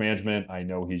of product management. I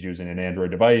know he's using an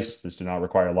Android device. This did not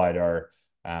require LiDAR,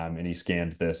 and he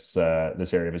scanned this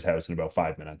area of his house in about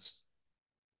 5 minutes.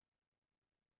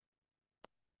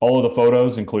 All of the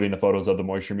photos, including the photos of the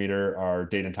moisture meter, are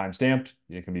date and time stamped.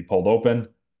 It can be pulled open,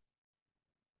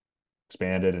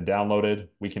 expanded, and downloaded.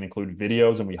 We can include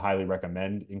videos, and we highly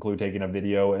recommend include taking a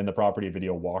video in the property, a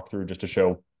video walkthrough, just to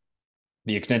show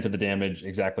the extent of the damage,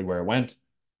 exactly where it went,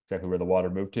 exactly where the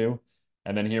water moved to.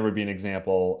 And then here would be an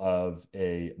example of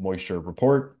a moisture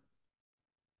report.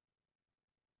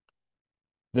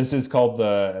 This is called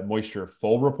the moisture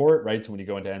full report, right? So when you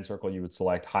go into Encircle, you would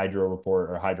select Hydro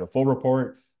report or Hydro full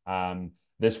report.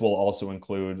 This will also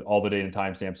include all the date and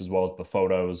timestamps as well as the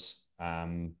photos.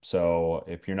 So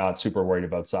if you're not super worried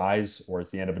about size or it's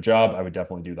the end of a job, I would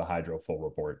definitely do the Hydro full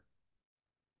report.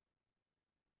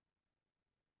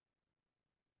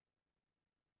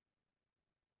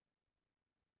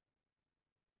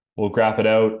 We'll graph it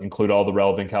out, include all the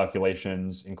relevant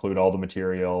calculations, include all the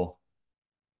material,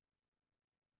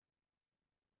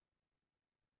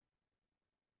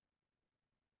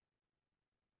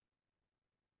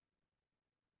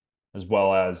 as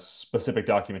well as specific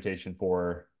documentation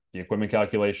for the equipment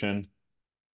calculation.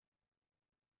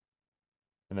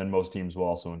 And then most teams will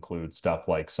also include stuff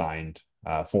like signed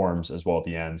forms as well at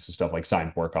the end. So stuff like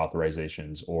signed work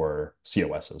authorizations or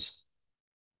COSs.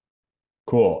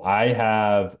 Cool. I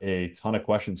have a ton of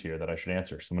questions here that I should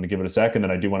answer. So I'm going to give it a second. Then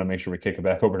I do want to make sure we kick it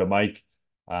back over to Mike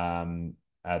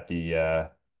at the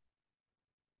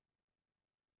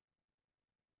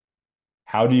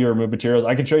How do you remove materials?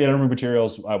 I can show you how to remove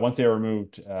materials. Once they are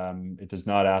removed, it does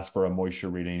not ask for a moisture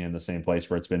reading in the same place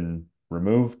where it's been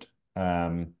removed.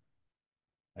 I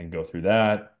can go through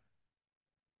that.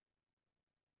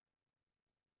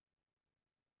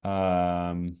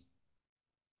 Um,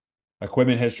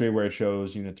 Equipment history where it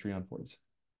shows unit 3 on 40s.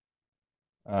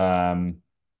 Um,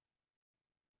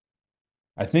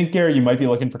 I think, Gary, you might be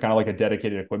looking for kind of like a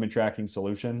dedicated equipment tracking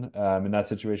solution in that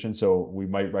situation. So we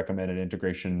might recommend an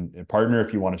integration partner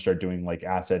if you want to start doing like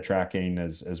asset tracking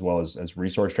as well as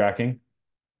resource tracking.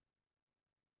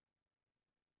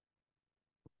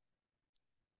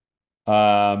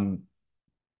 Um,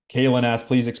 Kaylin asked,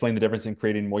 please explain the difference in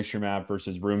creating moisture map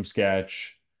versus room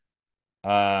sketch.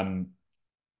 Um,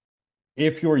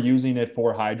 if you're using it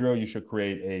for hydro, you should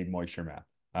create a moisture map.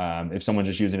 If someone's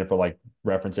just using it for like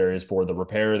reference areas for the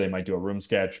repair, they might do a room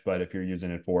sketch. But if you're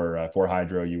using it for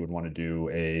hydro, you would want to do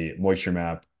a moisture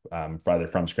map, either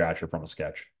from scratch or from a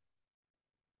sketch.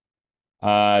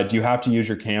 Do you have to use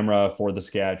your camera for the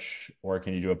sketch, or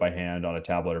can you do it by hand on a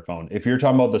tablet or phone? If you're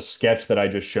talking about the sketch that I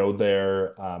just showed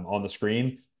there on the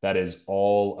screen, that is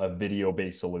all a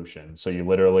video-based solution. So you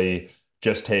literally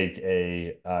just take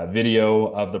a video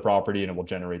of the property and it will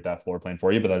generate that floor plan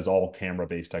for you, but that is all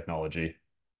camera-based technology.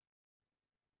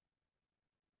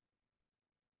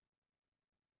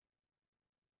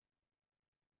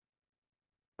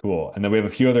 Cool. And then we have a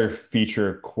few other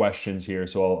feature questions here,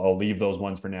 so I'll leave those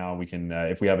ones for now. We can,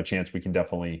 if we have a chance, we can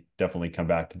definitely come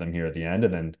back to them here at the end,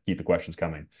 and then keep the questions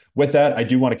coming. With that, I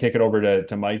do want to kick it over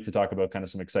to Mike to talk about kind of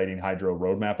some exciting hydro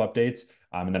roadmap updates,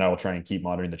 and then I will try and keep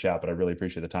monitoring the chat. But I really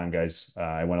appreciate the time, guys.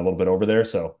 I went a little bit over there,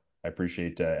 so I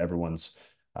appreciate everyone's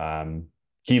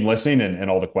keen listening and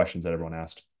all the questions that everyone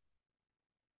asked.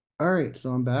 All right,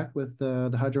 so I'm back with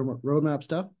the hydro roadmap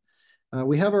stuff.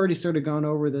 We have already sort of gone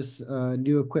over this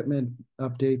new equipment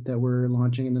update that we're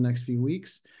launching in the next few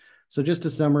weeks. So just to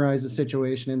summarize the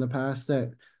situation in the past,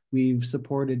 that we've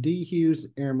supported dehues,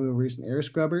 air movers, and air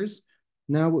scrubbers.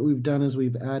 Now what we've done is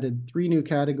we've added 3 new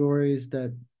categories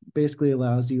that basically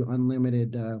allows you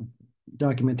unlimited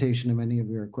documentation of any of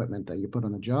your equipment that you put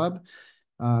on the job.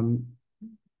 Um,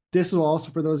 this will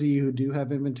also, for those of you who do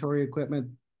have inventory equipment,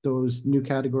 those new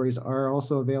categories are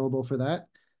also available for that.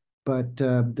 But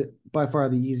by far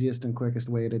the easiest and quickest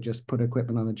way to just put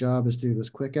equipment on the job is through this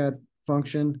quick add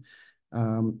function.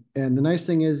 And the nice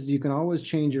thing is you can always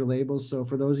change your labels. So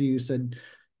for those of you who said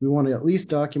we want to at least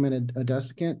document a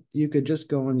desiccant, you could just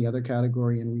go in the other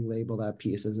category and relabel that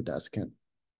piece as a desiccant.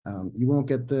 You won't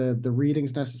get the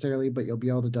readings necessarily, but you'll be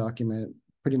able to document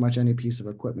pretty much any piece of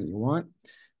equipment you want.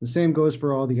 The same goes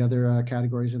for all the other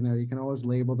categories in there. You can always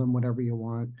label them whatever you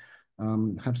want.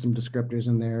 Have some descriptors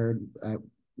in there,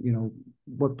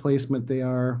 what placement they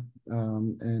are,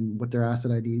 and what their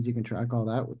asset IDs. You can track all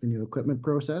that with the new equipment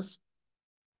process.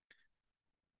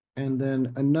 And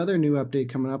then another new update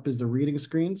coming up is the reading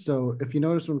screen. So if you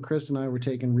notice when Chris and I were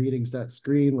taking readings, that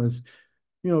screen was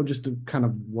just a kind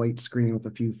of white screen with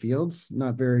a few fields,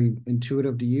 not very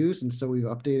intuitive to use. And so we've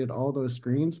updated all those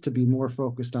screens to be more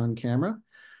focused on camera.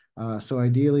 So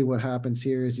ideally what happens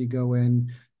here is you go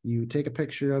in, you take a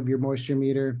picture of your moisture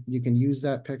meter, you can use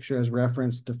that picture as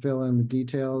reference to fill in the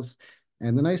details.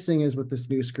 And the nice thing is with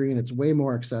this new screen, it's way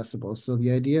more accessible. So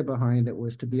the idea behind it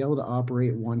was to be able to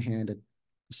operate one-handed.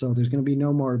 So there's going to be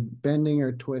no more bending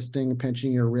or twisting,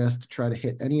 pinching your wrist to try to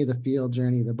hit any of the fields or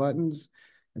any of the buttons.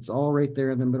 It's all right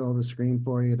there in the middle of the screen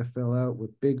for you to fill out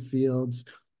with big fields,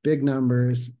 big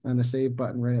numbers, and a save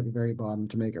button right at the very bottom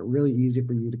to make it really easy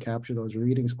for you to capture those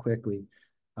readings quickly.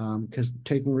 Because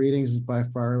taking readings is by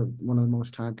far one of the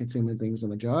most time-consuming things on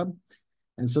the job.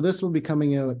 And so this will be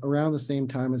coming out around the same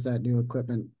time as that new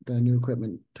equipment, the new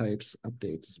equipment types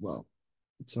updates as well.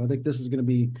 So I think this is going to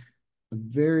be a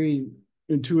very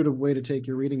intuitive way to take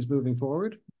your readings moving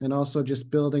forward. And also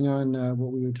just building on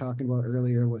what we were talking about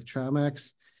earlier with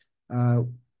Tramex.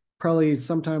 Probably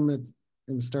sometime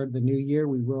in the start of the new year,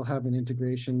 we will have an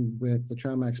integration with the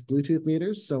Tramex Bluetooth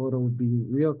meters. So it'll be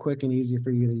real quick and easy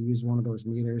for you to use one of those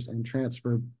meters and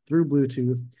transfer through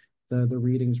Bluetooth the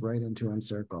readings right into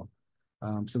Encircle.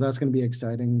 So that's going to be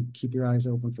exciting. Keep your eyes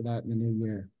open for that in the new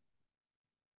year.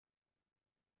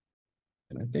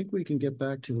 And I think we can get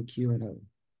back to the Q&A.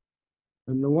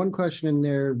 And the one question in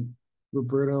there,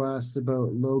 Roberto asked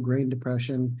about low grain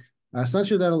depression.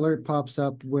 Essentially, that alert pops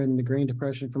up when the grain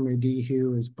depression from your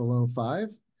DHU is below 5.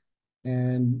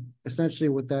 And essentially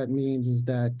what that means is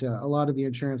that a lot of the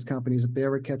insurance companies, if they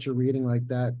ever catch a reading like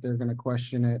that, they're going to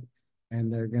question it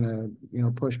and they're going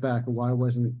to, push back. Why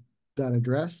wasn't that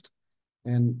addressed?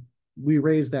 And we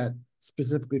raise that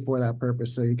specifically for that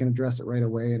purpose. So you can address it right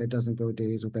away and it doesn't go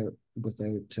days without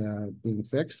being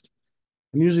fixed.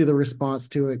 And usually the response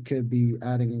to it could be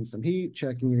adding in some heat,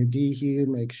 checking your deheat,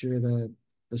 make sure that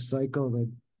the cycle,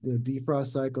 the defrost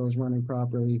cycle is running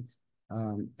properly,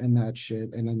 and that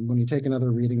should, and then when you take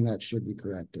another reading, that should be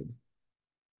corrected.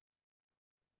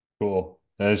 Cool.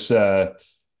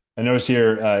 I noticed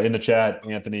here in the chat,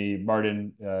 Anthony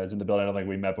Martin is in the building. I don't think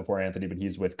we met before, Anthony, but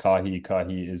he's with Kahi.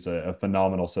 Kahi is a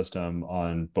phenomenal system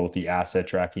on both the asset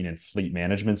tracking and fleet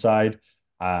management side.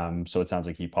 So it sounds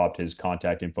like he popped his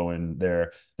contact info in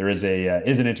there. There is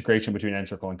an integration between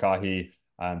Encircle and Kahi.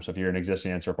 So if you're an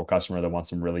existing Encircle customer that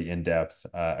wants some really in-depth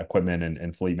equipment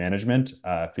and fleet management,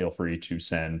 feel free to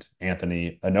send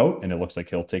Anthony a note, and it looks like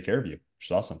he'll take care of you, which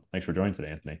is awesome. Thanks for joining today,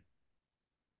 Anthony.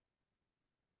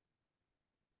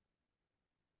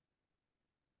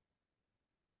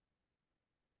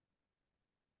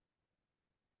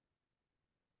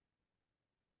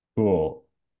 Cool.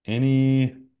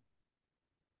 Any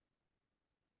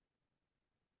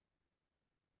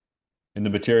in the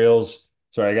materials?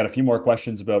 Sorry, I got a few more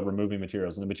questions about removing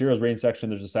materials. In the materials rating section,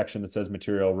 there's a section that says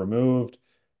material removed.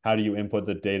 How do you input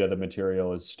the data the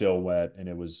material is still wet and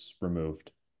it was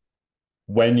removed?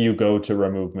 When you go to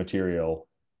remove material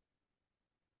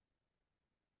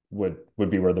would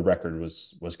be where the record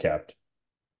was kept.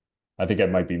 I think I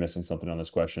might be missing something on this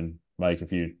question. Mike,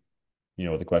 if you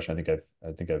know what the question,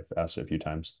 I think I've asked it a few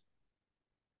times.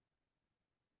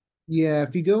 Yeah,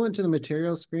 if you go into the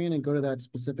material screen and go to that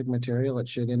specific material, it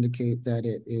should indicate that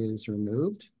it is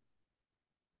removed.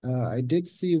 I did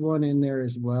see one in there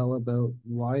as well about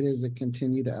why does it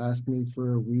continue to ask me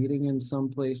for a reading in some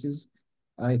places.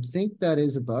 I think that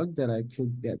is a bug that I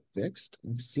could get fixed.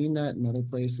 I've seen that in other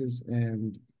places,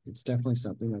 and it's definitely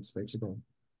something that's fixable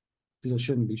because it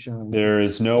shouldn't be showing. There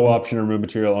is no option to remove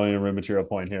material, only remove material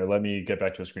point here. Let me get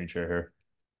back to a screen share here.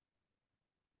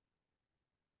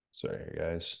 Sorry,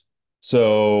 guys.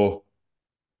 So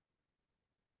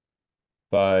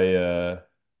if I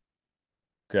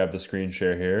grab the screen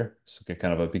share here, so it can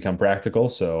kind of become practical.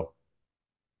 So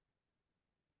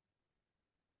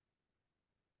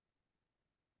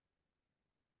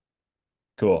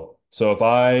cool. So if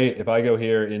I go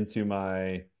here into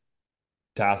my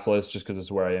task list, just because this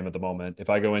is where I am at the moment, if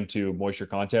I go into moisture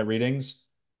content readings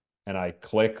and I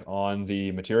click on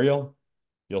the material,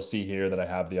 you'll see here that I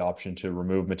have the option to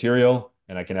remove material,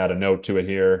 and I can add a note to it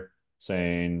here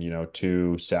saying,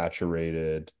 too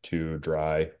saturated, too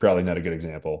dry. Probably not a good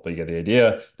example, but you get the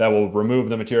idea. That will remove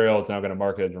the material. It's now going to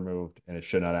mark it as removed, and it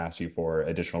should not ask you for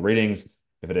additional readings.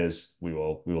 If it is, we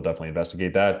will definitely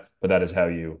investigate that. But that is how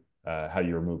you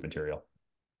remove material.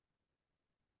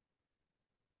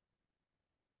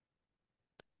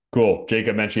 Cool.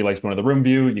 Jacob mentioned he likes going to the room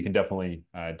view. You can definitely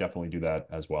do that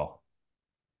as well.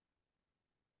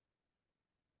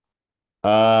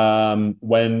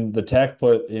 When the tech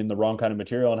put in the wrong kind of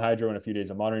material in Hydro and a few days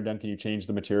of monitoring done, can you change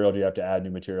the material? Do you have to add new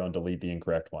material and delete the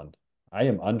incorrect one? I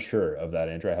am unsure of that,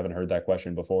 Andrew. I haven't heard that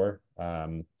question before. I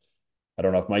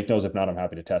don't know if Mike knows. If not, I'm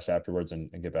happy to test afterwards and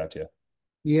get back to you.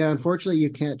 Yeah, unfortunately, you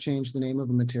can't change the name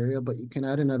of a material, but you can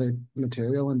add another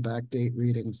material and backdate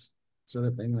readings so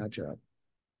that they match up.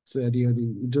 So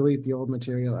you delete the old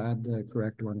material, add the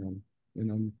correct one in, and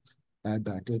then add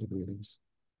backdated readings.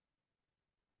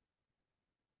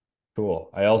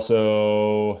 Cool. I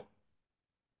also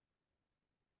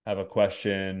have a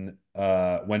question.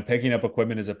 When picking up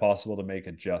equipment, is it possible to make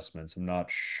adjustments? I'm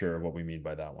not sure what we mean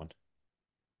by that one.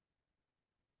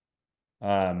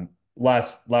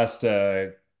 Last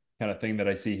kind of thing that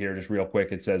I see here, just real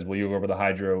quick, it says, will you go over the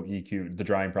hydro EQ, the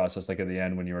drying process, like at the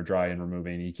end when you are dry and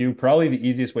removing EQ? Probably the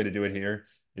easiest way to do it here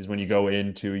is when you go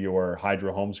into your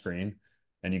hydro home screen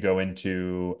and you go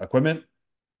into equipment.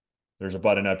 There's a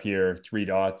button up here, 3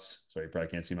 dots. Sorry, you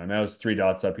probably can't see my mouse. 3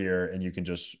 dots up here, and you can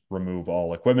just remove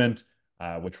all equipment,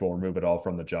 which will remove it all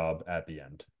from the job at the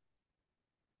end.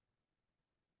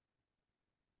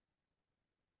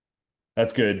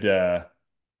 That's good.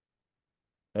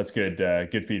 That's good.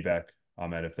 Good feedback,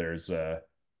 Ahmed. If there's,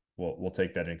 we'll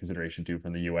take that in consideration too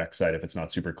from the UX side if it's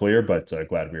not super clear. But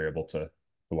glad we were able to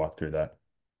walk through that.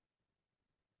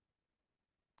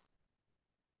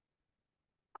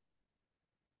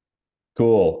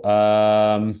 Cool.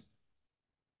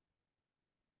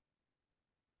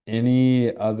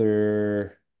 Any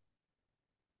other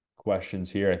questions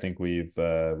here? I think we've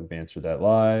answered that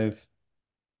live.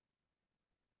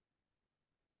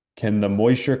 Can the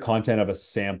moisture content of a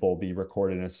sample be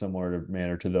recorded in a similar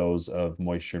manner to those of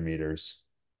moisture meters?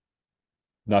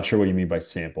 Not sure what you mean by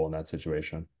sample in that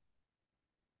situation.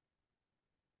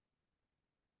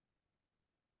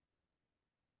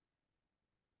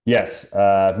 Yes,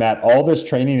 Matt, all this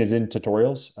training is in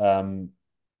tutorials.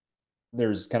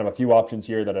 there's kind of a few options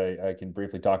here that I can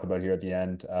briefly talk about here at the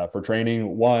end. For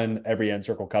training, one, every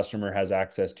Encircle customer has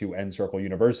access to Encircle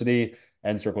University.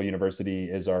 Encircle University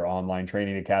is our online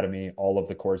training academy. All of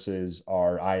the courses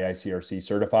are IICRC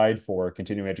certified for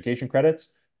continuing education credits.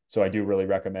 So I do really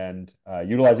recommend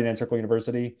utilizing Encircle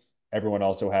University. Everyone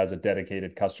also has a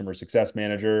dedicated customer success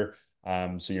manager.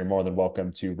 So you're more than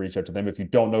welcome to reach out to them. If you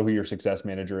don't know who your success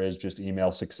manager is, just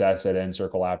email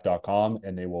success@encircleapp.com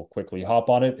and they will quickly hop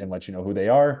on it and let you know who they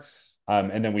are.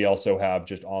 And then we also have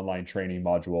just online training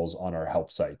modules on our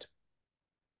help site.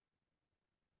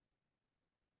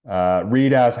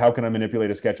 Reed asks, how can I manipulate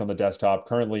a sketch on the desktop?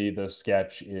 Currently, the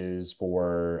sketch is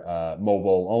for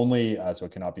mobile only, so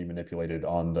it cannot be manipulated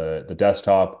on the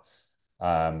desktop.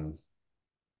 Correct.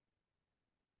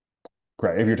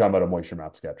 If you're talking about a moisture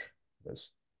map sketch, it is.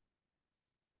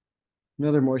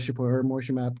 Another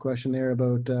moisture map question there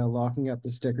about locking up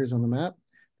the stickers on the map.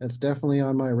 That's definitely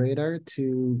on my radar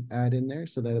to add in there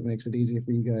so that it makes it easier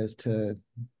for you guys to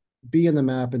be in the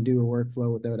map and do a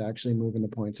workflow without actually moving the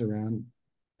points around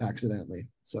accidentally.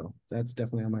 So that's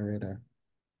definitely on my radar.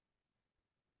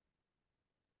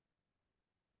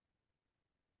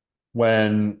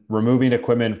 When removing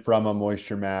equipment from a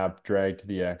moisture map, drag to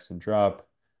the X and drop.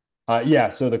 Yeah,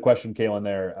 so the question, Kalen,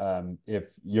 there, if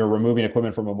you're removing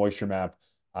equipment from a moisture map,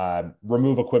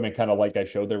 remove equipment kind of like I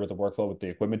showed there with the workflow with the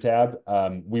equipment tab.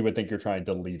 We would think you're trying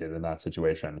to delete it in that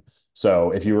situation.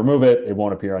 So if you remove it, it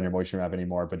won't appear on your moisture map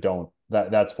anymore, but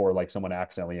that's for like someone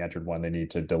accidentally entered one, they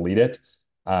need to delete it.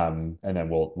 And then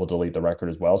we'll delete the record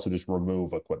as well. So just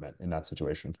remove equipment in that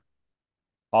situation.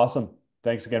 Awesome.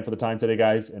 Thanks again for the time today,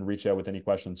 guys, and reach out with any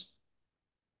questions.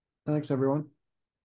 Thanks, everyone.